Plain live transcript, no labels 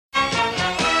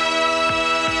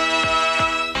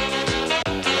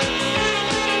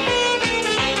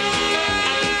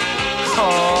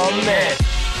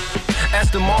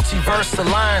the multiverse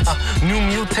aligns. New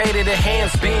mutated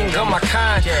enhanced being of my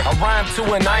kind. I rhyme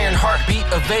to an iron heartbeat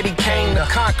of Eddie Kane, the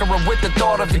conqueror with the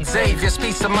thought of Xavier's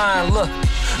peace of mind. Look,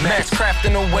 match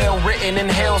crafting a well-written in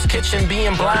Hell's Kitchen,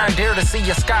 being blind. Dare to see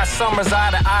your Scott Summers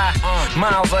eye to eye.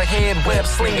 Miles ahead, web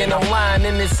slinging online.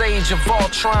 In this age of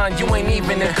Voltron, you ain't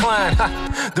even inclined.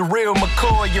 The real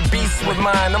McCoy, your beast with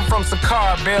mine. I'm from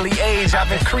Sakar, barely age,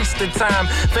 I've increased the time.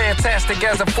 Fantastic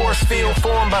as a force field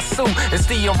formed by Sue. It's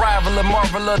the arrival of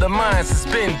Marvel of the Minds, it's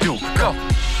been due. Go.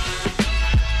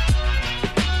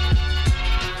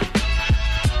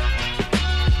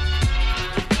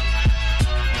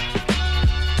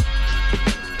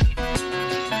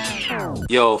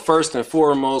 Yo, first and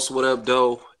foremost, what up,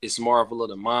 though? It's Marvel of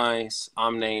the Minds.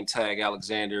 I'm named Tag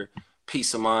Alexander.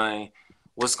 Peace of mind.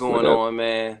 What's going on,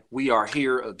 man? We are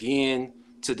here again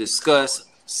to discuss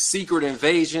Secret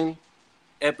Invasion,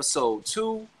 episode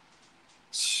 2.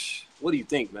 What do you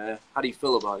think, man? How do you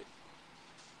feel about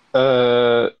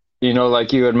it?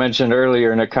 Like you had mentioned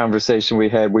earlier in a conversation we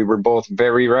had, we were both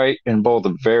very right and both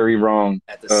very wrong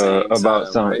at the same time,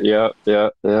 about something. Right? Yeah.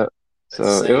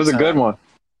 So it was a good one.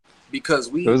 Because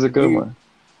it was a good one.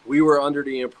 We were under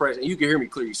the impression, you can hear me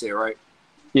clear, you said, right?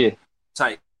 Yeah.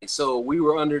 Tight. So we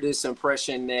were under this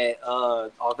impression that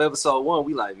of episode 1,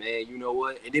 we like, man, you know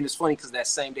what? And then it's funny because that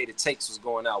same day the takes was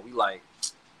going out, we like,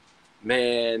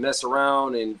 man, mess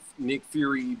around and Nick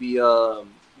Fury be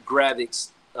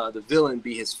Gravik's, the villain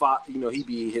be his father, he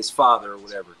be his father or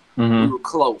whatever. Mm-hmm.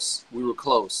 We were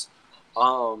close.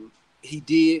 He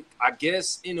did, I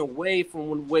guess, in a way, from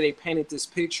the way they painted this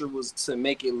picture, was to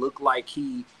make it look like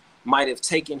he might have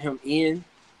taken him in.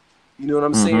 You know what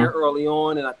I'm saying? Early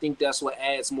on, and I think that's what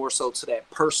adds more so to that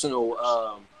personal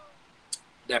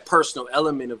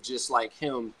element of just like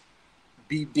him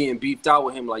being beefed out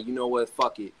with him. Like, you know what?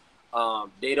 Fuck it.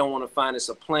 They don't want to find us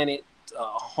a planet, a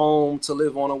home to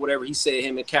live on or whatever. He said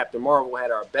him and Captain Marvel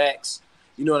had our backs.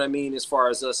 You know what I mean? As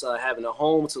far as us having a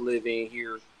home to live in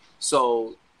here.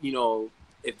 So,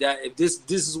 if this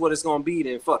is what it's gonna be,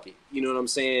 then fuck it. You know what I'm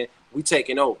saying? We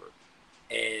taking over.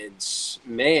 And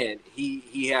man,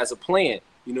 he has a plan.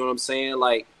 You know what I'm saying?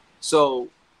 Like, so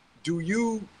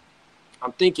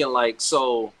I'm thinking like,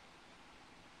 so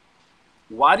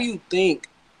why do you think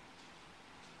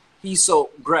he's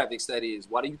so Gravik's, that is,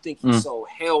 why do you think he's so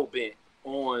hell-bent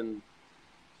on,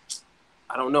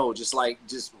 I don't know, just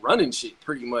running shit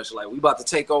pretty much? Like, we about to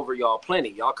take over y'all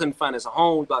planet. Y'all couldn't find us a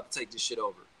home. We about to take this shit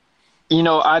over.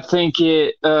 I think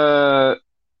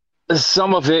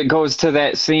some of it goes to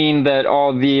that scene that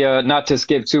all the, not to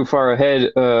skip too far ahead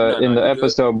in the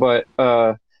episode, good.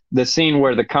 But the scene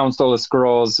where the Council of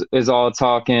Skrulls is all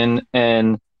talking,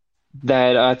 and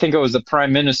that I think it was the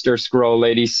Prime Minister Skrull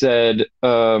lady said,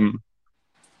 we're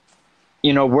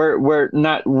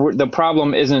not, the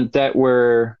problem isn't that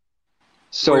we're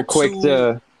quick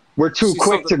to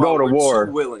go to war.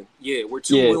 Too willing. Yeah, we're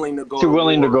too willing to go to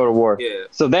go to war. Yeah.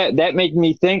 So that made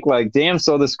me think like, damn,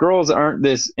 so the Skrulls aren't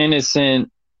this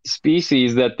innocent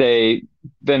species that they've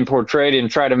been portrayed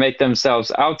and try to make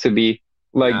themselves out to be.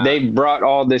 Like, they brought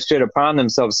all this shit upon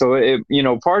themselves. So it,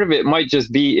 part of it might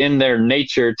just be in their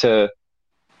nature to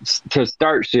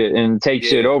start shit and take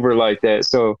shit over like that.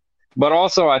 So, but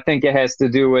also I think it has to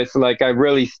do with, like, I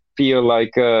really feel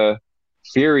like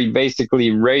Fury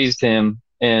basically raised him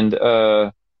and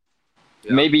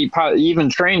maybe even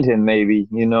trained him, maybe,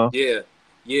 Yeah.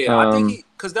 I think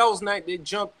because that was night.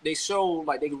 They showed,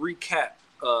 like, they recap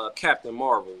Captain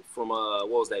Marvel from what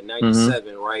was that,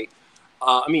 97, right?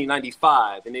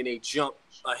 95, and then they jumped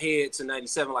ahead to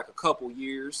 97 like a couple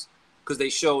years because they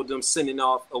showed them sending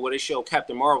off, or they showed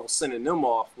Captain Marvel sending them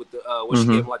off with the she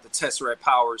gave them like the Tesseract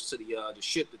powers to the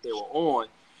ship that they were on,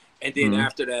 and then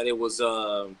after that it was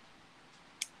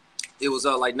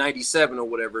like 97 or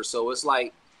whatever. So it's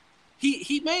like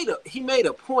he made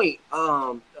a point.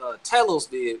 Telos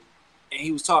did, and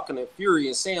he was talking to Fury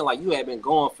and saying like, you had been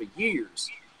gone for years.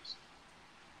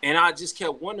 And I just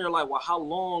kept wondering, like, well, how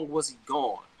long was he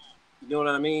gone? You know what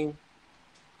I mean?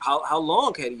 How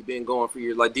long had he been gone for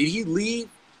years? Like, did he leave?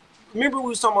 Remember we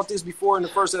was talking about this before in the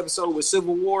first episode with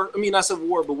Civil War? I mean, not Civil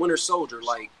War, but Winter Soldier.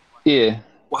 Like, yeah.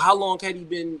 Well, how long had he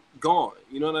been gone?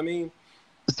 You know what I mean?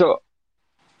 So,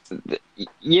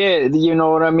 yeah, you know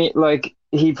what I mean? Like,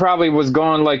 he probably was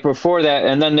gone, like, before that,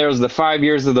 and then there was the 5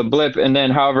 years of the blip, and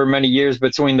then however many years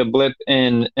between the blip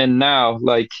and now,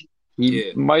 like,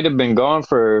 he might have been gone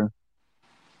for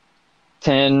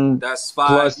 10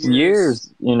 plus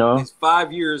years, His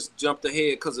 5 years jumped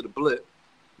ahead because of the blip.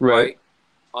 Right.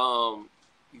 You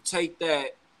take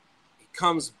that, he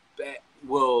comes back.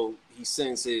 Well, he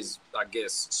sends his, I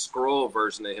guess, Skrull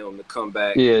version of him to come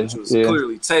back, which was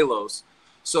clearly Talos.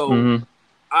 So Mm-hmm.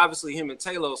 obviously him and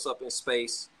Talos up in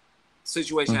space.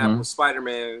 Situation happened Mm-hmm. with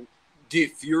Spider-Man.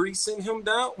 Did Fury send him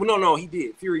down? Well, no, he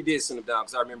did. Fury did send him down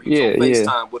because I remember he was on Yeah, yeah.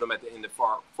 FaceTime with him at the end of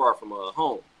Far From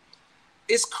Home.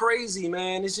 It's crazy,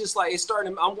 man. It's just like it's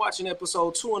starting. I'm watching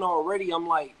episode 2 and already I'm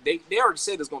like, they already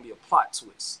said there's gonna be a plot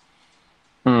twist.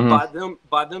 Mm-hmm.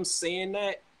 By them saying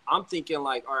that, I'm thinking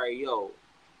like, all right, yo,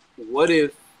 what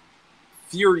if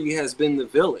Fury has been the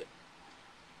villain?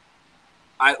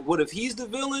 What if he's the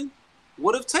villain?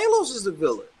 What if Talos is the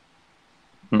villain?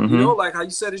 You know, Mm-hmm. like how you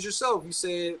said it yourself. You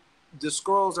said the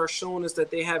scrolls are showing us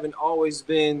that they haven't always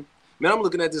been. Man, I'm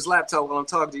looking at this laptop while I'm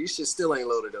talking to you. This shit still ain't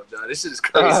loaded up, John. This shit is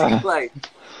crazy. Like,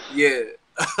 yeah.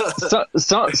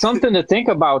 Something to think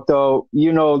about, though.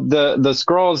 You know, the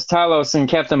Skrulls, Talos, and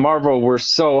Captain Marvel were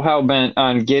so hell bent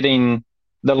on getting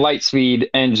the Lightspeed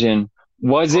engine.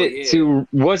 Oh yeah.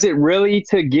 Was it really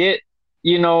to get,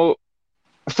 you know,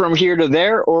 from here to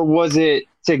there, or was it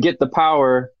to get the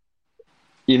power,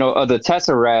 of the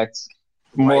Tesseract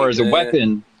more Right, as a man.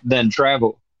 weapon than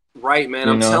travel? Right, man.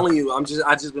 You I'm know? telling you,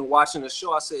 I just been watching the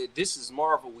show. I said, this is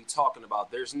Marvel we talking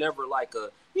about. There's never like a,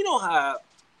 you know how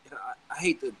I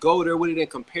hate to go there with it and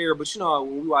compare, but you know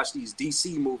when we watch these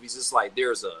DC movies, it's like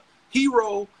there's a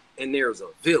hero and there's a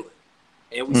villain.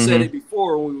 And we said Mm-hmm. it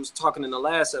before when we was talking in the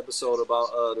last episode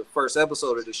about the first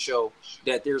episode of the show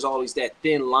that there's always that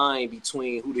thin line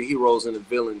between who the heroes and the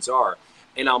villains are.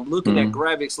 And I'm looking at Mm-hmm.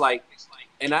 graphics like,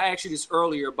 and I asked you this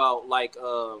earlier about like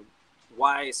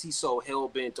why is he so hell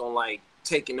bent on like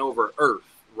taking over Earth,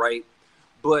 right?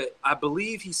 But I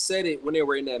believe he said it when they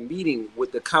were in that meeting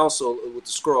with the council, with the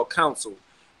Skrull Council,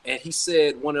 and he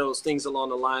said one of those things along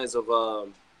the lines of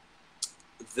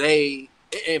they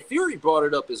and Fury brought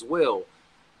it up as well.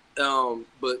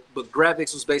 But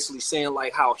graphics was basically saying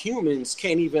like how humans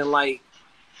can't even like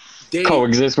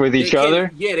Coexist with they each can't,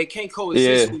 other. yeah, they can't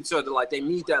coexist Yeah. with each other. Like they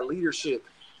need that leadership.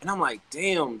 And I'm like,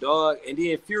 damn, dog. And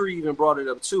then Fury even brought it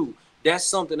up too. That's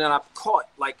something that I caught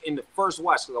like in the first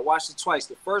watch because I watched it twice.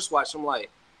 The first watch, I'm like,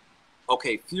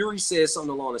 okay, Fury said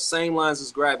something along the same lines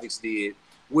as graphics did,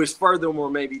 which furthermore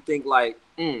made me think like,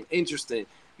 interesting.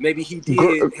 Maybe he Gr-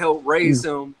 did help raise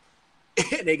him.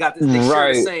 And they got this. They share the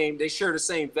right. same. They share the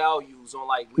same values on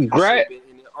like leadership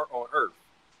Gra- on Earth.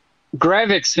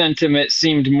 Gravik's sentiment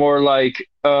seemed more like,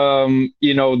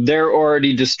 they're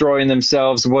already destroying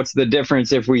themselves. What's the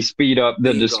difference if we speed up the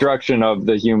Bingo, destruction of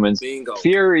the humans? bingo.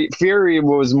 Fury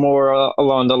was more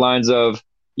along the lines of,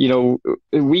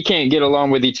 we can't get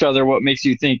along with each other. What makes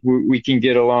you think we can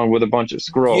get along with a bunch of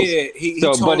Skrulls? Yeah, he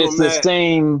So, but told it's him the that.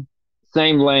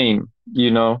 same lane,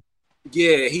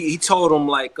 Yeah, he told him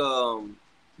like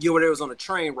where they was on a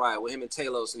train ride with him and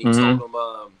Talos, and he Mm-hmm. told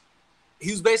him he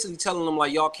was basically telling them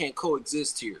like y'all can't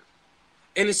coexist here.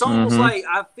 And it's almost Mm-hmm. like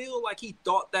I feel like he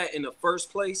thought that in the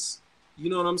first place.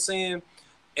 You know what I'm saying?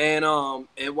 And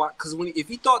why? Because if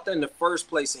he thought that in the first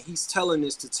place, and he's telling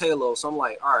this to Talos, I'm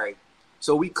like, all right.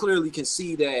 So we clearly can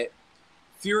see that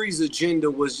Fury's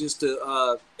agenda was just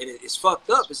to, and it's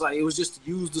fucked up. It's like it was just to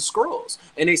use the Skrulls.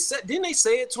 And didn't they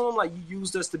say it to him like you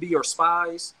used us to be your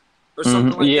spies or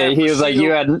something Mm-hmm. like Yeah, that? he For was like,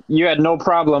 you Shield. had no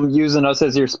problem using us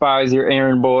as your spies, your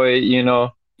errand boy.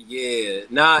 Yeah,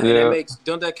 nah, and Yeah.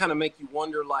 don't that kind of make you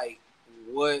wonder like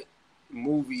what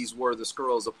movies were the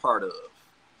Skrulls a part of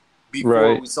before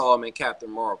Right. we saw them in Captain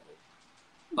Marvel?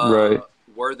 Right.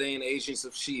 Were they in Agents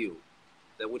of Shield?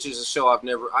 Which is a show I've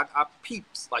never. I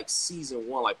peeped like season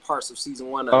 1, like parts of season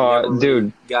 1. I never really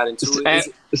Dude, got into it. Is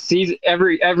it season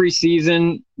every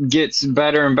season gets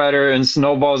better and better and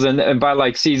snowballs, and by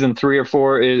like season 3 or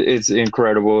 4, it's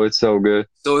incredible. It's so good.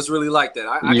 so? It's really like that.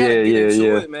 I got to Yeah, get yeah, into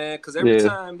yeah, it, man. Because every yeah.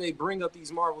 time they bring up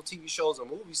these Marvel TV shows or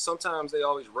movies, sometimes they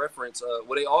always reference.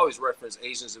 They always reference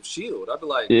Agents of Shield. I'd be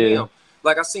like, Yeah. damn.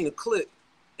 Like I seen a clip,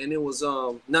 and it was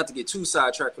not to get too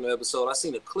sidetracked from the episode. I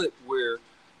seen a clip where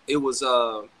it was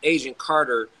Agent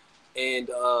Carter and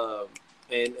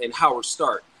Howard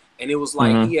Stark, and it was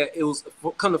like Mm-hmm. it was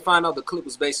come to find out the clip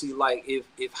was basically like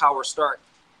if Howard Stark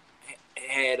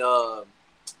had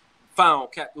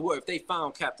found Captain, well, if they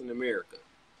found Captain America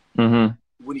Mm-hmm.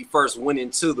 when he first went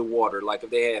into the water, like if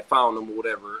they had found him or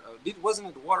whatever. Wasn't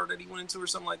it the water that he went into or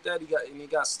something like that? He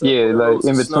got stuck. Yeah, Whatever. It like was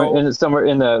in the between, snow. somewhere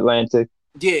in the Atlantic.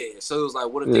 Yeah, so it was like,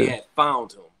 what if they Yeah. had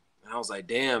found him? And I was like,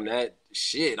 damn, that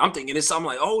shit. I'm thinking this. I'm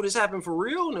like, oh, this happened for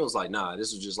real, and it was like, nah,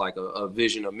 this was just like a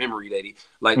vision, a memory that he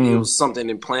like. It Mm. was something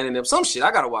implanted him. Some shit.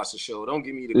 I gotta watch the show. Don't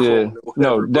give me the Yeah. quote or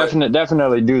whatever. No,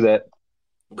 definitely do that.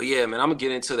 But yeah, man, I'm gonna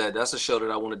get into that. That's a show that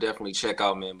I want to definitely check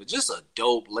out, man. But just a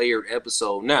dope layered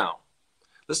episode. Now,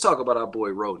 let's talk about our boy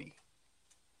Rhodey.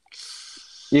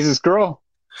 He's a Skrull.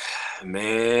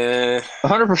 Man.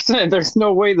 100%. There's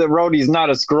no way that Rhodey's not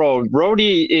a scroll.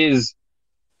 Rhodey is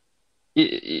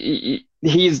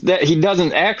he's that he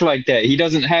doesn't act like that. He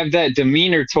doesn't have that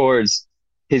demeanor towards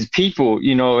his people,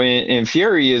 and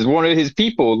Fury is one of his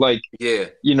people. Like, Yeah.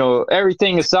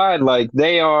 everything aside, like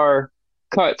they are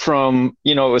cut from,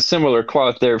 a similar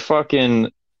cloth. They're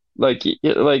fucking like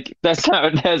that's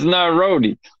not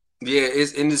Rhodey. Yeah,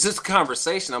 it's this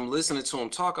conversation. I'm listening to him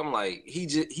talk. I'm like, he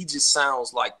just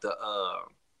sounds like the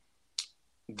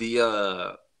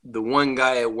one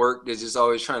guy at work that's just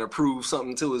always trying to prove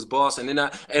something to his boss. And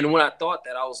when I thought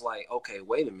that, I was like, okay,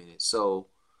 wait a minute. So,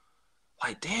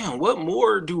 like, damn, what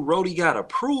more do Rhodey got to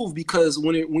prove? Because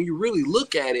when you really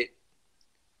look at it,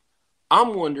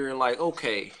 I'm wondering, like,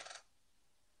 okay,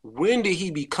 when did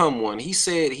he become one? He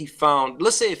said he found.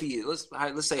 Let's say if he is.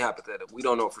 Let's say hypothetical. We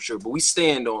don't know for sure, but we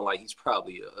stand on like he's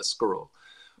probably a squirrel.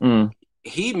 Mm.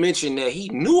 He mentioned that he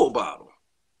knew about him.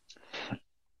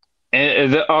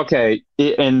 Okay,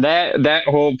 and that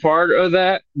whole part of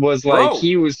that was like Bro,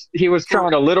 he was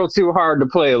trying a little too hard to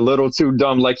play a little too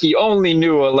dumb. Like he only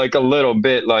knew like a little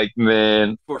bit. Like,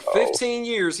 man, for 15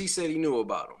 years, he said he knew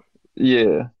about him.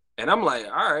 yeah. And I'm like,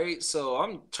 all right. So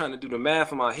I'm trying to do the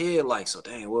math in my head. Like, so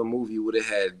dang, what movie would it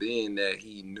have been that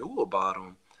he knew about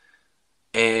him?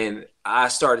 And I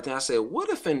started thinking, I said, what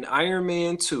if in Iron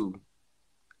Man 2,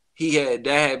 that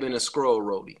had been a Skrull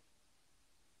Rhodey?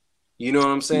 You know what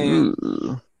I'm saying?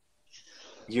 Ooh.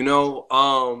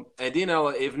 And then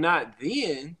if not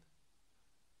then,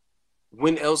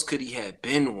 when else could he have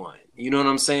been one? You know what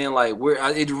I'm saying? Like,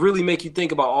 it really make you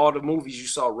think about all the movies you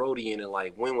saw Rhodey in, and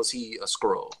like, when was he a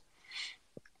Skrull?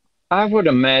 I would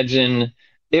imagine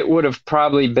it would have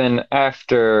probably been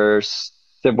after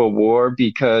Civil War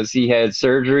because he had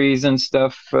surgeries and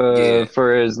stuff Yeah.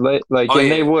 for his like, Oh and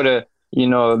they yeah. would have,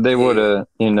 they would Yeah.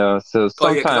 have, so Oh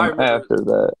yeah. Because sometime after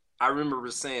that. I remember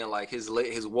saying like his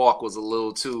walk was a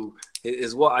little too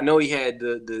his walk. I know he had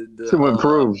To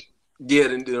improve.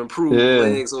 the improved Yeah.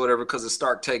 legs or whatever because of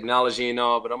Stark technology and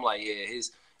all. But I'm like, yeah,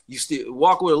 you still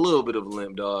walk with a little bit of a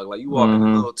limp, dog. Like you walking a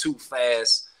Mm-hmm. little too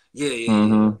fast. Yeah,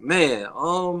 Mm-hmm. man.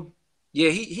 Yeah,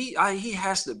 he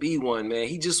has to be one, man.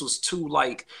 He just was too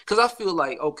like because I feel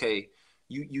like okay,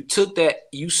 you took that,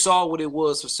 you saw what it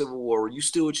was for Civil War. You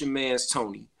still with your man's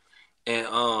Tony, and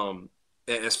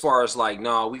as far as like,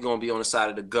 no, we gonna be on the side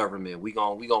of the government. We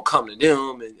gonna come to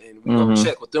them and we gonna Mm-hmm.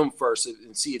 check with them first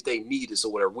and see if they need us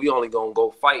or whatever. We only gonna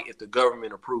go fight if the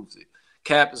government approves it.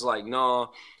 Cap is like,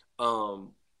 no,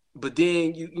 but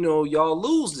then y'all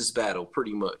lose this battle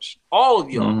pretty much. All of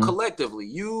y'all Mm-hmm. collectively,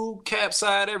 you, Cap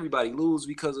side, everybody lose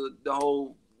because of the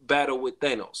whole battle with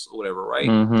Thanos or whatever, right?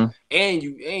 Mm-hmm. And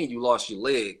you lost your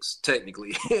legs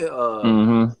technically.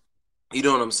 Mm-hmm. You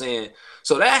know what I'm saying?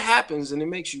 So that happens, and it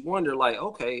makes you wonder, like,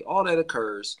 okay, all that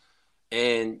occurs,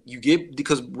 and you get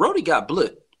because Rhodey got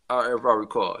blipped, if I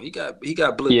recall, he got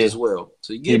blipped Yeah, as well.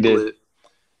 So you he get did. blipped,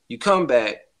 you come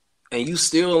back, and you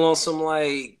still on some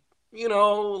like,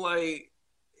 like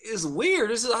it's weird.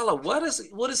 This is I like what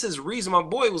is his reason? My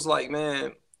boy was like,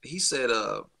 man, he said,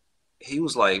 he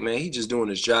was like, man, he just doing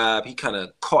his job. He kind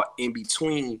of caught in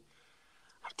between.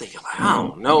 I'm thinking like, I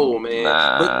don't know, man,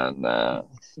 Nah.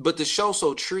 but the show's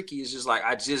so tricky. It's just like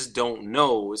I just don't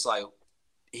know. It's like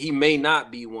he may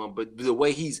not be one, but the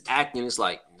way he's acting, it's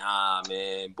like, nah,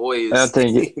 man, boy I is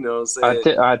think you know what I'm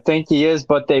saying? I think he is,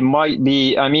 but they might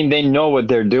be. I mean, they know what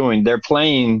they're doing. They're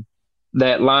playing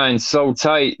that line so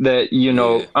tight that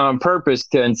Yeah, on purpose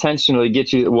to intentionally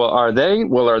get you. Well, are they?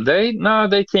 Well, are they? No,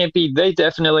 they can't be. They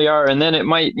definitely are. And then it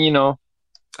might,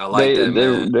 I like they that,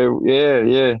 man.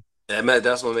 yeah.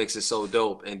 That's what makes it so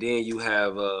dope. And then you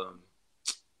have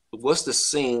what's the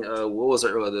scene? What was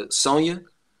it? The Sonya,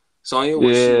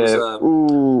 where she was. Yeah.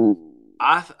 Ooh. You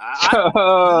know,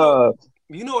 Uh-huh.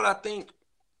 what I think?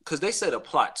 Because they said a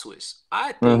plot twist.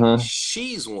 I think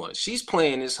she's one. She's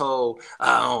playing this whole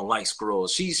I don't like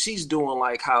scrolls. She's doing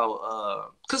like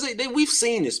how because we've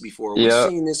seen this before. We've Yeah.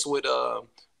 seen this with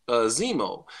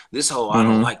Zemo. This whole I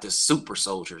don't Hmm. like the super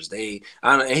soldiers.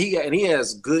 And he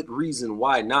has good reason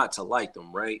why not to like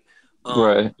them, right?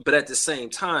 Right. But at the same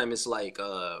time, it's like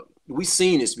we've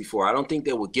seen this before. I don't think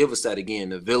they would give us that again.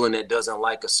 The villain that doesn't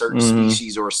like a certain Hmm.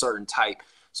 species or a certain type.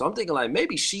 So I'm thinking like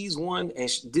maybe she's one, and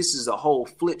this is a whole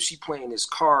flip. She playing this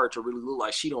card to really look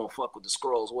like she don't fuck with the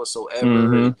scrolls whatsoever,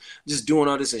 Hmm. and just doing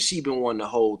all this, and she been one the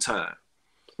whole time.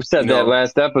 We You said that know,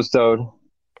 last episode.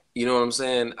 you know what I'm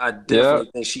saying? I Yeah.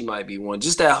 definitely think she might be one.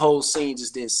 Just that whole scene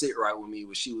just didn't sit right with me,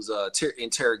 where she was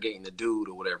interrogating the dude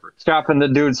or whatever. Chopping the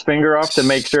dude's finger off to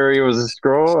make sure he was a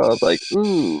scroll. I was like,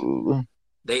 ooh.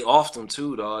 They offed him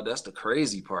too, dog. That's the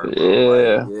crazy part, bro. Like,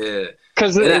 Yeah. yeah.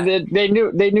 Because And I, they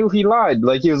knew he lied.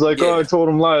 Like he was like, "Oh, yeah. I told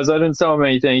him lies. I didn't tell him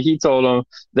anything." He told them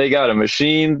they got a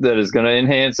machine that is going to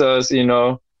enhance us.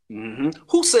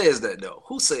 Who says that though?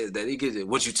 Who says that? He gets it.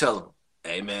 What you tell him?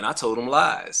 Hey man, I told him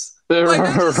lies. Like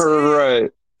that just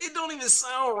Right? it don't even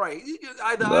sound right.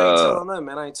 I ain't No, telling them,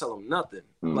 man. I ain't telling him nothing.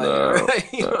 Like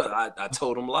no. I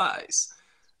told him lies.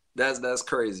 That's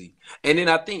crazy. And then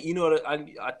I think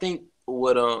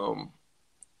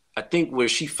I think where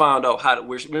she found out how to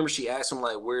remember she asked him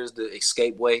like where's the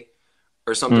escape way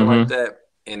or something like Hmm. that,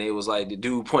 and it was like the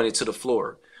dude pointed to the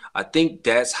floor. I think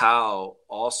that's how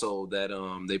also that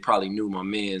they probably knew my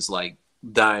man's like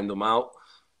dimed them out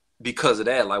because of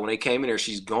that. Like when they came in there,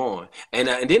 she's gone, and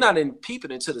then I didn't peep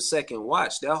it into the second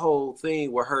watch. That whole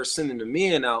thing where her sending the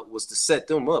men out was to set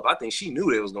them up. I think she knew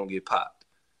they was gonna get popped.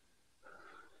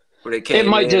 Where they It came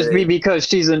might in, just be because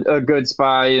she's a good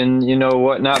spy and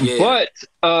whatnot. yeah, But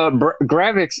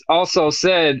Gravix also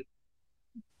said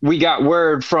we got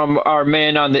word from our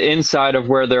man on the inside of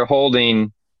where they're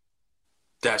holding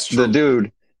that's the true.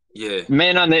 dude. Yeah,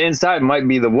 Man on the inside might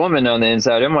be the woman on the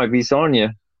inside. It might be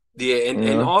Sonya. yeah, and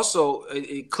You and know. also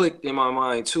it clicked in my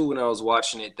mind too when I was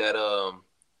watching it that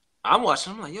I'm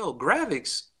watching. I'm like, yo,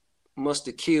 Gravix must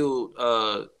have killed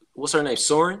what's her name,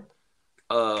 Soren,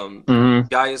 Hmm.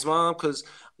 Gaia's mom, because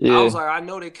I was Yeah. like, I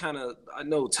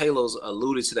know Talos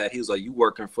alluded to that. He was like, you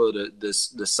working for the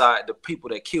side, the people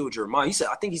that killed your mom.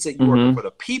 I think he said you working Hmm. for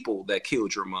the people that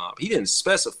killed your mom. He didn't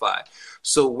specify.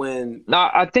 So when No,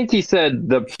 I think he said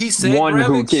the he said one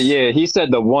who killed. Gravix, Yeah, he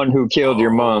said the one who killed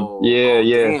your mom. Yeah, oh,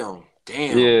 yeah,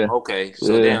 damn. yeah, Okay,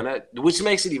 so yeah. damn that, which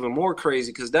makes it even more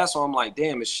crazy because that's why I'm like,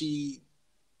 damn, is she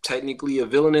technically a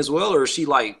villain as well, or is she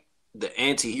like the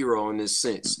anti-hero in this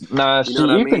sense? Nah, You know she. what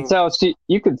I You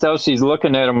could mean? tell she's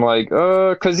looking at him like,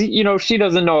 because she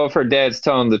doesn't know if her dad's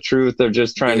telling the truth or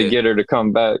just trying to Yeah. get her to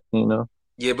come back. You know.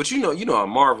 Yeah, but you know how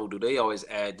Marvel do. They always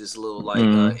add this little like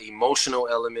Mm. emotional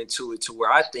element to it to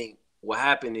where I think what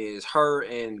happened is her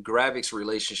and Gravik's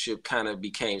relationship kind of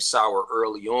became sour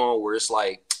early on where it's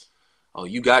like, oh,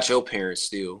 you got your parents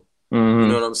still. You know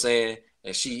Hmm. what I'm saying?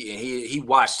 And he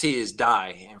watched his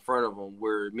die in front of him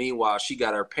where meanwhile she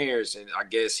got her parents and I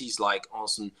guess he's like on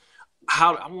some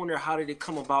how I wonder how did it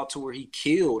come about to where he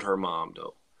killed her mom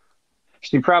though?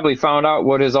 She probably found out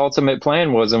what his ultimate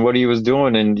plan was and what he was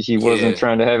doing, and he wasn't Yeah.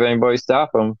 trying to have anybody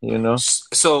stop him. You know.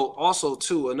 So also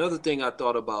too, another thing I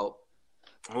thought about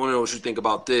I want to know what you think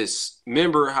about this.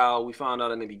 Remember how we found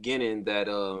out in the beginning that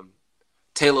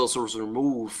Talos was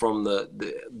removed from the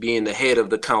being the head of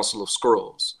the Council of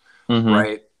Skrulls, Hmm.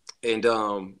 right? And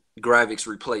Gravix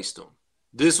replaced him.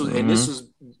 This Hmm. was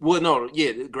well, no,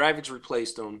 yeah, Gravix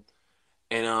replaced him,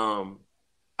 and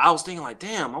I was thinking like,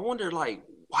 damn, I wonder like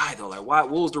why though, like why?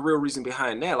 What was the real reason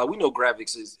behind that? Like we know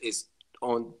Gravix is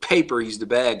on paper he's the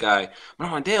bad guy, but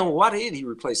I'm like, damn, why did he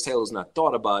replace Talos? And I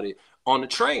thought about it on the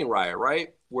train ride,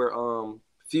 right, where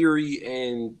Fury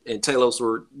and Talos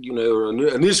were,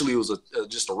 initially it was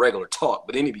just a regular talk,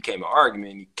 but then it became an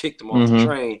argument and he kicked him off the Hmm.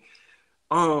 train.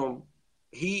 Um,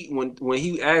 he when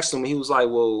he asked him, he was like,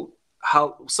 "Well,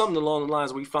 how something along the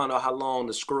lines where he found out how long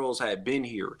the Skrulls had been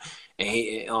here," and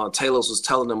Talos was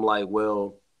telling them like,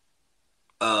 "Well,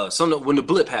 something when the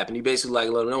blip happened, he basically like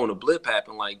let them know when the blip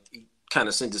happened, like he kind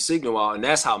of sent the signal out, and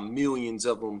that's how millions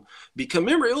of them become.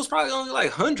 Remember, it was probably only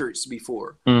like hundreds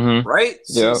before." Hmm. Right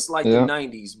Yeah. since like the Yeah.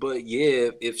 90s, but yeah,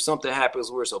 if something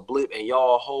happens where it's a blip and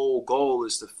y'all whole goal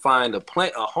is to find a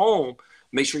home,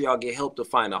 make sure y'all get help to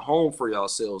find a home for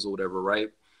yourselves or whatever, right?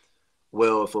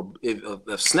 Well,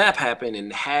 if snap happened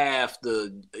and half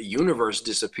the universe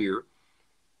disappear,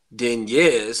 then yeah,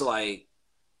 it's like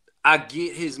I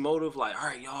get his motive. Like, all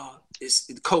right, y'all,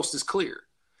 the coast is clear.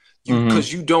 Hmm.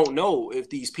 Because you don't know if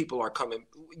these people are coming.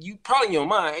 You probably in your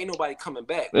mind ain't nobody coming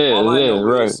back. Yeah. All I Yeah. know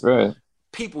Right. is Right.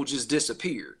 people just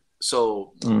disappeared.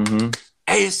 So Hmm.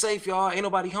 hey, it's safe, y'all. Ain't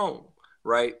nobody home,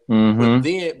 right? But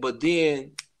Hmm.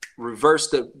 then reverse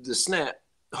the snap.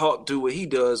 Hawk do what he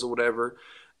does or whatever,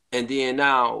 and then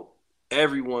now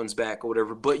everyone's back or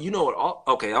whatever. But you know what?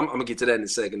 Okay, I'm gonna get to that in a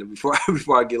second before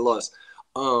before I get lost.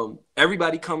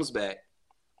 Everybody comes back.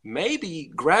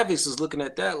 Maybe Gravis is looking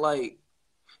at that like,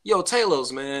 yo,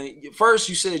 Talos, man. First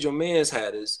you said your man's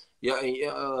had us. Yeah,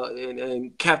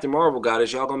 and Captain Marvel got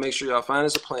us. Y'all gonna make sure y'all find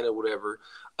us a planet or whatever.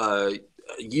 Uh,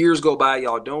 Years go by,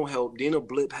 y'all don't help. Then a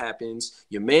blip happens.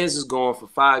 Your man's is gone for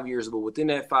 5 years, but within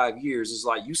that 5 years, it's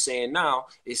like you saying now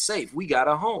it's safe. We got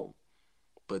a home.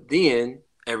 But then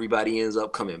everybody ends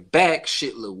up coming back.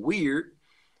 Shit look weird.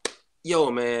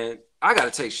 Yo, man, I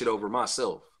gotta take shit over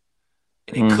myself.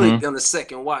 And it clicked on the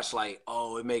second watch, like,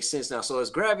 oh, it makes sense now. So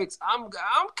as Gravix, I'm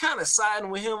kind of siding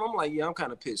with him. I'm like, yeah, I'm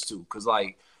kind of pissed too, because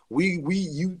like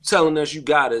you telling us you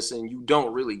got us and you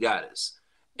don't really got us.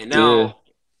 And Yeah. now,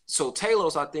 so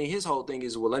Talos, I think his whole thing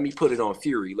is, well, let me put it on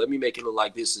Fury. Let me make it look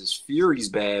like this is Fury's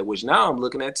bad. Which now I'm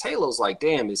looking at Talos like,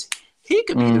 damn, he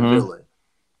could be the villain.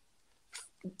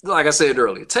 Like I said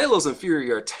earlier, Talos and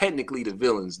Fury are technically the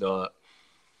villains, dog.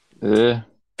 Yeah.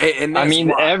 And I that's mean,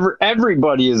 why.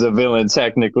 everybody is a villain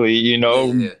technically. You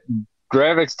know, Yeah.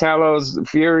 Gravix, Talos,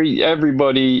 Fury.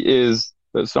 Everybody is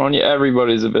Sonya.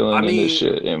 Everybody's a I villain in this mean,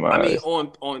 shit. In my eyes.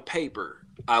 on paper,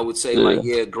 I would say like,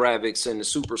 Yeah. yeah, Gravix and the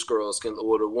Super Skrulls can,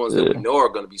 or the ones that we Yeah. know are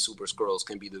going to be Super Skrulls,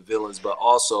 can be the villains. But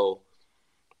also,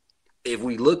 if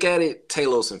we look at it,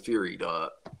 Talos and Fury, dog.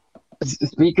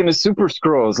 Speaking of Super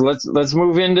Scrolls, let's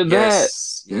move into that,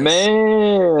 Yes.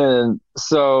 man.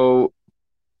 So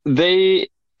they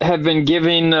have been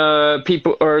giving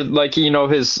people, or like, you know,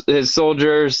 his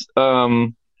soldiers,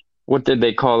 what did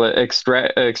they call it,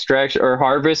 extraction or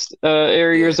harvest Yeah.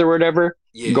 areas or whatever,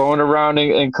 Yeah. going around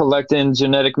and collecting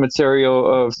genetic material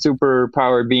of super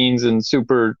powered beings and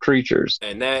super creatures.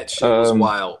 And that shit was um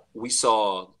wild. We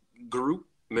saw Groot.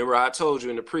 Remember, I told you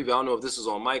in the preview. I don't know if this was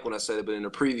on mic when I said it, but in the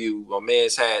preview, my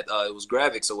man's had it was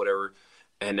graphics or whatever,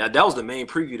 and that was the main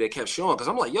preview they kept showing. Because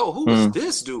I'm like, yo, who is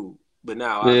this dude? But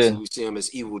now, obviously, yeah. we see him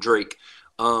as Evil Drake.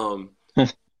 Um,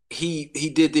 he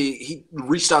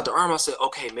reached out the arm. I said,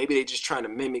 okay, maybe they just trying to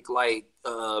mimic like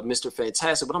Mr.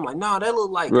 Fantastic. But I'm like, nah, that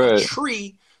looked like a Right.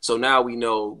 tree. So now we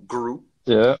know Groot.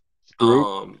 Yeah. Group.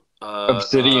 Um,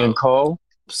 Obsidian Call.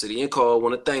 Obsidian Cole,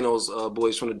 one of Thanos'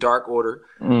 boys from the Dark Order.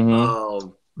 Mm-hmm.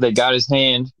 They got his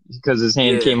hand because his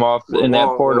hand Yeah, came off when in that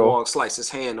Wong portal. Wong sliced his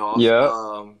hand off. Yep.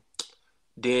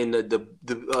 Then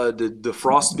the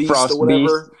Frost Beast or Frost Beast.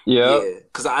 whatever. Yep. Yeah,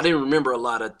 because I didn't remember a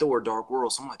lot of Thor Dark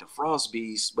World, so I'm like the Frost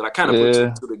Beast, but I kind of put two and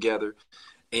Yeah. two together.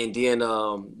 And then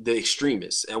the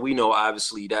Extremists, and we know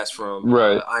obviously that's from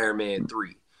Right. Iron Man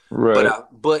 3. Right.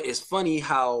 But it's funny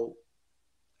how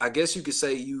I guess you could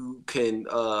say you can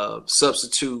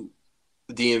substitute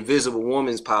the Invisible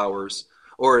Woman's powers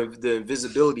or the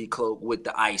invisibility cloak with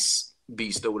the Ice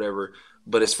Beast or whatever.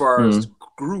 But as far as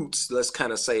Groot's, let's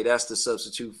kind of say that's the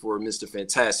substitute for Mr.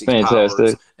 Fantastic's powers,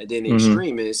 Fantastic. and then the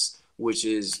Extremist, which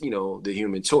is, you know, the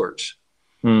Human Torch.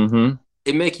 Mm-hmm.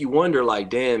 It make you wonder,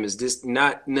 like, damn, is this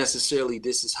not necessarily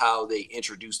this is how they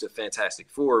introduced the Fantastic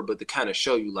Four, but to kind of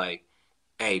show you, like,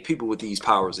 hey, people with these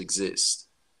powers exist.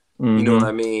 You know what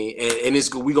I mean? And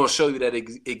it's we're gonna show you that it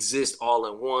exists all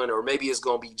in one, or maybe it's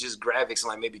gonna be just graphics and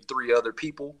like maybe 3 other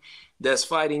people that's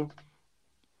fighting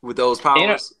with those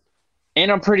powers.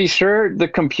 And I'm pretty sure the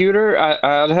computer.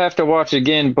 I'd have to watch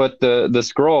again, but the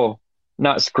scroll,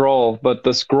 not scroll, but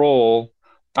the scroll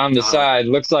on the Uh, side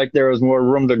looks like there was more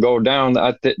room to go down.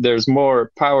 There's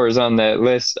more powers on that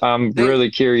list. I'm they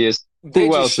really curious they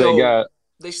who just else they showed got.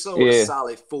 a Yeah.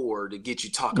 solid 4 to get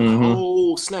you talking like,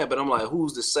 oh snap! But I'm like,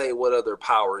 who's to say what other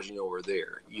powers were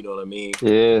there? You know what I mean?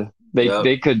 Yeah, Yep.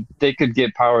 they could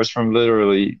get powers from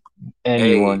literally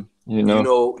Hey, anyone, you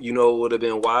know. what would have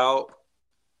been wild.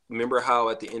 Remember how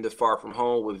at the end of Far From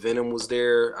Home, when Venom was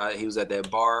there, he was at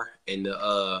that bar, and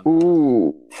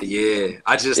Ooh, yeah,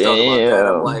 I just thought about that.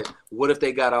 I'm damn, like, what if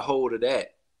they got a hold of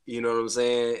that? You know what I'm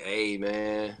saying? Hey,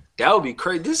 man, that would be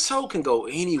crazy. This show can go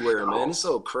anywhere, man. It's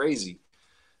so crazy.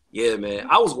 Yeah, man.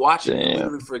 I was watching it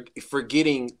damn. literally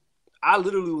forgetting. I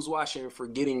literally was watching and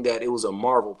forgetting that it was a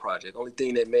Marvel project. Only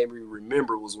thing that made me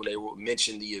remember was when they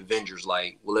mentioned the Avengers.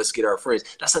 Like, well, let's get our friends.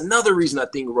 That's another reason I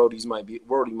think Rhodey might be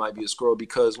a Skrull,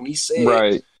 because when he said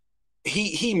Right.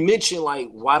 he mentioned like,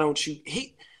 why don't you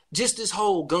just this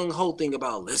whole gung ho thing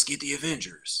about let's get the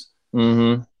Avengers.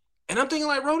 Mm-hmm. And I'm thinking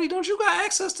like, Rhodey, don't you got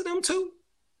access to them too?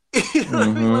 You know what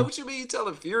I mean? Like, what you mean you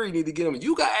telling Fury need to get them?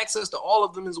 You got access to all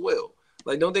of them as well.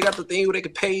 Like, don't they got the thing where they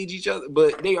can page each other?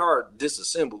 But they are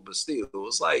disassembled, but still.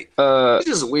 It's like, it's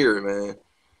just weird, man.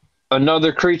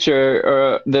 Another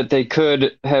creature that they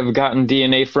could have gotten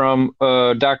DNA from,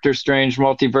 Doctor Strange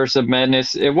Multiverse of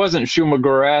Madness. It wasn't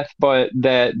Shumagorath, but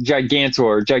that Gigantus,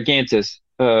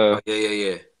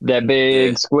 Yeah. that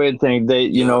big squid thing. They,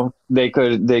 you know, they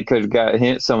could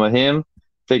got some of him.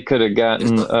 They could have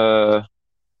gotten,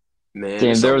 man,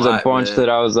 damn, there was a bunch that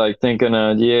I was like thinking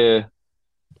of, yeah.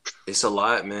 It's a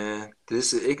lot, man.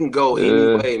 It can go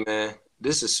any way, man.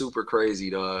 This is super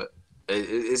crazy, dog.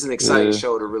 It's an exciting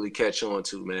show to really catch on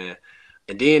to, man.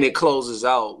 And then it closes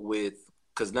out with,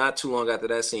 because not too long after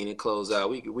that scene, it closed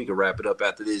out. We could wrap it up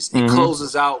after this. It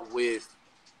closes out with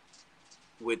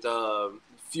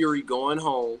Fury going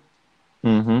home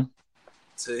to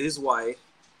his wife,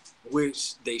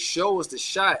 which they show us the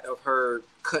shot of her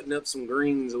cutting up some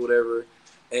greens or whatever.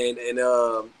 and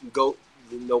go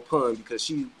no pun because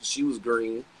she was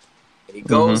green, and he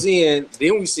goes in.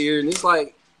 Then we see her, and it's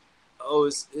like, oh,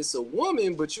 it's a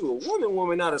woman, but you a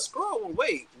woman, not a scroll.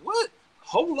 Wait, what?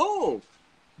 Hold on.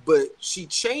 But she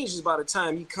changes by the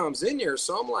time he comes in there.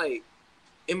 So I'm like,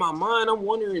 in my mind, I'm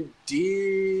wondering,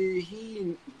 did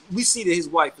he? We see that his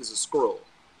wife is a scroll.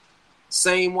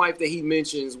 Same wife that he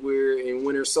mentions where in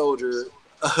Winter Soldier,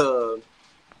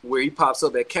 where he pops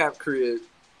up at Cap crib,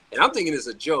 and I'm thinking it's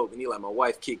a joke, and he like, my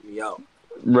wife kicked me out.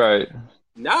 Right.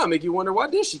 Now I make you wonder, why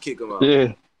did she kick him out?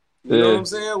 Yeah. You know what I'm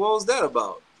saying? What was that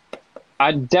about?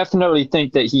 I definitely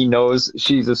think that he knows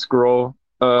she's a scroll.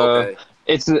 Okay.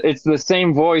 It's the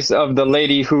same voice of the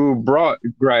lady who brought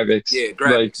Gravix. Yeah,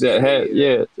 Gravix.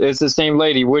 Yeah, it's the same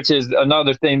lady, which is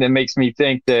another thing that makes me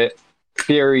think that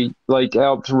Fury like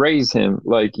helped raise him.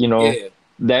 Like, you know,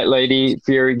 that lady,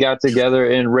 Fury got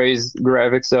together and raised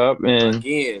Gravix up. And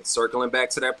again, circling back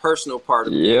to that personal part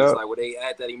of things, like where they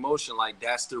add that emotion, like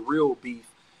that's the real beef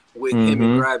with him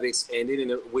and Gravix. And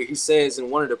then where he says in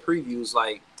one of the previews,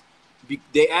 like,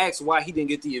 they asked why he didn't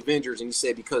get the Avengers, and he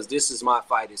said, because this is my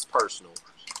fight, it's personal.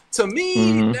 To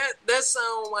me, that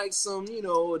sounds like some, you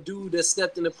know, a dude that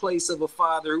stepped in the place of a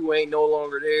father who ain't no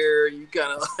longer there. You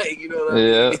kind of like, you know what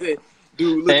I mean?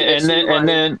 Dude,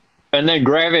 and then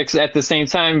Gravix at the same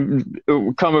time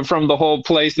coming from the whole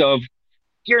place of,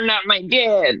 you're not my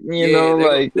dad, you know,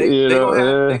 like they're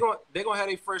gonna have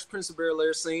a Fresh Prince of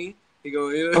Bel-Air scene. He go,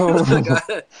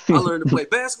 I learned to play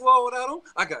basketball without him.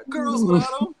 I got girls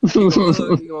without him.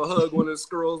 He gonna hug one of the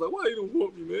scrolls like, why you don't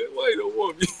want me, man? Why you don't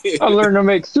want me? I learned to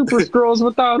make super scrolls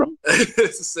without him.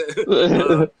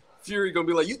 Fury gonna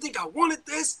be like, you think I wanted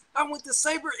this? I went to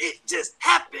Saber. It just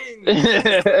happened.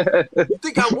 You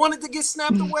think I wanted to get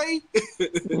snapped away?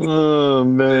 Oh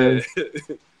man.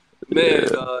 Man,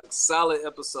 solid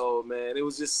episode, man. It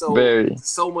was just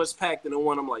so much packed in the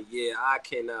one. I'm like, yeah, I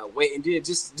cannot wait. And then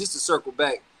just to circle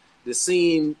back, the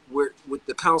scene with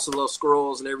the Council of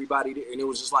Skrulls and everybody there, and it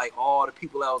was just like all the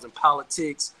people that was in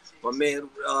politics. My man,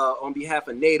 on behalf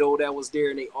of NATO, that was there,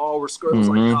 and they all were Skrulls.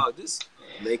 Like, dog, this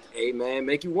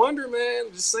make you wonder, man.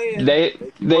 I'm just saying. They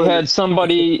had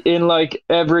somebody in like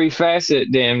every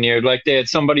facet, damn near. Like they had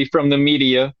somebody from the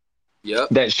media. Yep.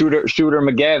 That Shooter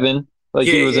McGavin. Like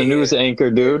he was a news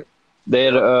anchor, dude. They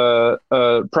had a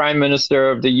prime minister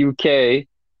of the UK.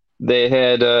 They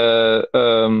had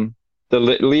the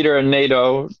leader of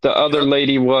NATO. The other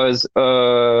lady was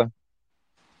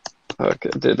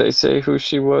did they say who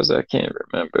she was? I can't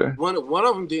remember. One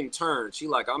of them didn't turn. She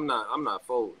like, I'm not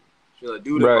folding. She like,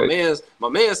 dude, my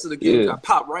man's to the game got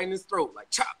popped right in his throat, like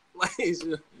chop. Like,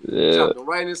 chopped him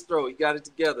right in his throat. He got it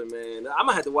together, man. I'm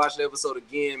gonna have to watch the episode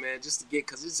again, man, just to get,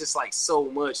 because it's just like so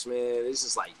much, man. It's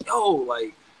just like, yo,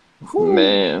 like, whew.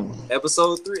 Man.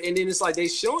 Episode 3, and then it's like they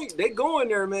going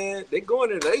there, man. They going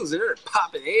there. They was in there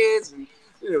popping heads, and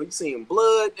you know, you seeing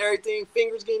blood, everything,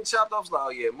 fingers getting chopped off. Like, oh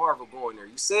yeah, Marvel going there.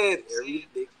 You said they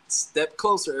step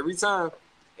closer every time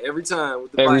with the every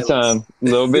violence. time, a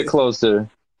little bit closer.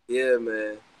 Yeah,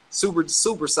 man.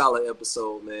 Super solid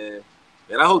episode, man.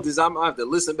 And I hope I have to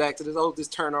listen back to this. I hope this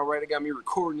turned out right. They got me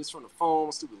recording this from the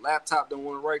phone. Stupid laptop don't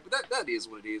want to write, but that is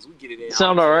what it is. We get it in.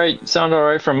 Sound all right. Man. Sound all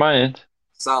right from my end.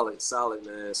 Solid,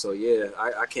 man. So yeah,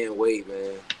 I can't wait,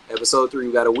 man. Episode 3,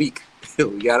 we got a week.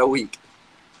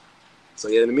 So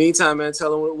yeah, in the meantime, man,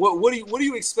 tell them what do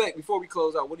you expect before we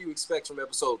close out? What do you expect from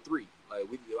episode 3? Like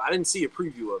I didn't see a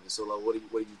preview of it, so like, what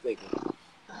are you thinking?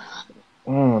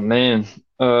 Oh man.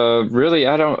 Really,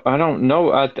 I don't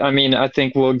know. I mean, I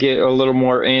think we'll get a little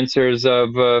more answers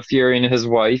of Fury and his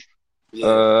wife.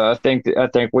 Yeah. I think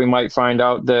we might find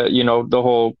out that, you know, the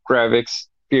whole Gravix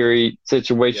Fury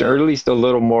situation, or at least a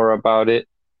little more about it.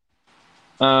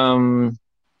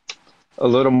 A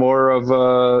little more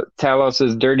of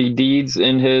Talos's dirty deeds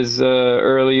in his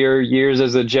earlier years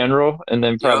as a general, and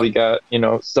then probably got, you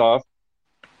know, soft.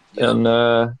 And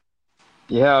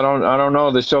yeah, I don't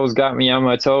know. The show's got me on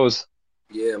my toes.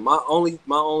 Yeah, my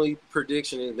only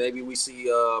prediction is maybe we see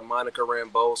Monica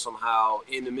Rambeau somehow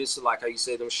in the midst of, like how you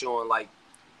said, them showing like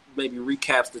maybe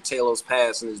recaps the Talos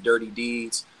past and his dirty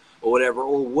deeds or whatever,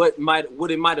 or what it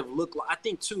might have looked like. I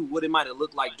think too what it might have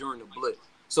looked like during the blip.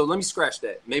 So let me scratch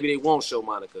that. Maybe they won't show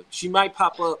Monica. She might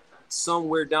pop up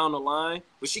somewhere down the line,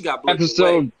 but she got blipped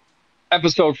away.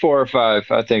 Episode 4 or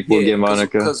 5, I think we'll get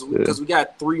Monica because we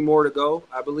got 3 more to go,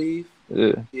 I believe.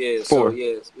 Yeah. 4. So,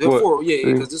 yeah. 4.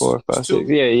 Yeah, because this 4, 5, 2. 6.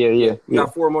 Yeah. We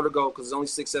got 4 more to go because it's only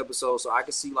 6 episodes. So I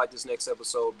can see like this next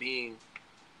episode being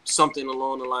something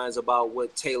along the lines about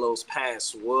what Talos'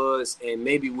 past was, and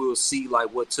maybe we'll see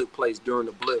like what took place during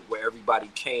the blip where everybody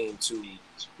came to,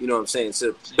 you know what I'm saying,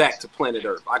 back to planet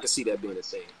Earth. I can see that being a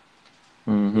thing.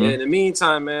 Mm-hmm. Yeah, in the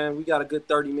meantime, man, we got a good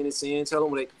 30 minutes in. Tell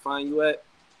them where they can find you at.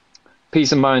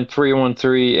 Peace of Mind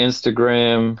 313,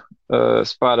 Instagram,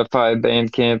 Spotify,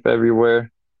 Bandcamp,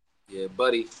 everywhere. Yeah,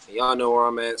 buddy. And y'all know where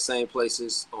I'm at. Same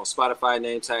places on Spotify,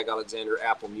 name tag Alexander,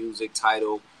 Apple Music,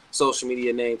 Tidal, social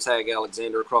media, name tag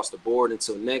Alexander across the board.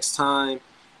 Until next time,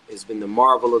 it's been the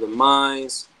Marvel of the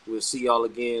Minds. We'll see y'all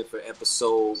again for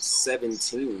episode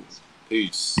 17.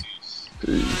 Peace.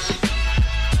 Peace.